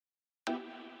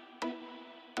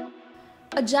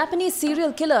A Japanese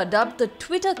serial killer dubbed the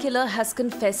Twitter Killer has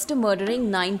confessed to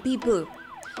murdering 9 people.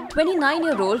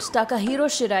 29-year-old Takahiro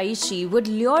Shiraishi would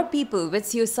lure people with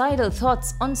suicidal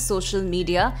thoughts on social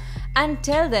media and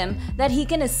tell them that he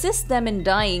can assist them in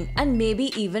dying and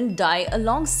maybe even die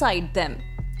alongside them.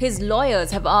 His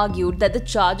lawyers have argued that the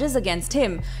charges against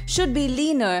him should be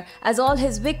leaner as all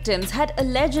his victims had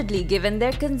allegedly given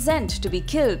their consent to be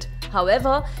killed.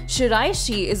 However,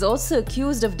 Shiraishi is also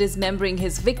accused of dismembering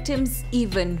his victims,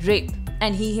 even rape,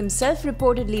 and he himself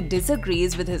reportedly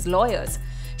disagrees with his lawyers.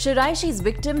 Shiraishi's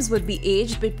victims would be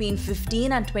aged between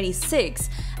 15 and 26,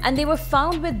 and they were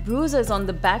found with bruises on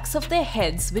the backs of their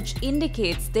heads, which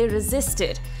indicates they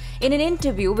resisted. In an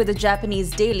interview with a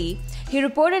Japanese daily, he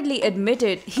reportedly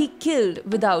admitted he killed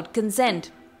without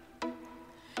consent.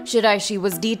 Shiraishi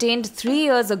was detained 3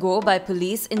 years ago by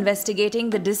police investigating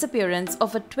the disappearance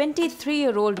of a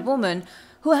 23-year-old woman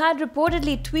who had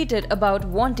reportedly tweeted about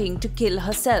wanting to kill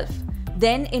herself.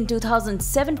 Then, in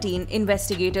 2017,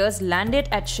 investigators landed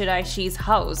at Shiraishi's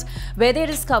house, where they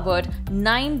discovered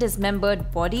 9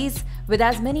 dismembered bodies with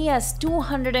as many as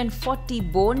 240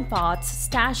 bone parts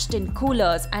stashed in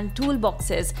coolers and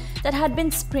toolboxes that had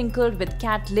been sprinkled with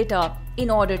cat litter in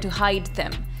order to hide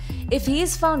them. If he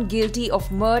is found guilty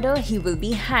of murder, he will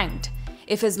be hanged.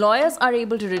 If his lawyers are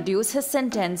able to reduce his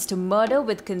sentence to murder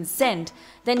with consent,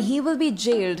 then he will be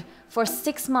jailed for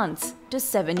 6 months to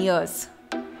 7 years.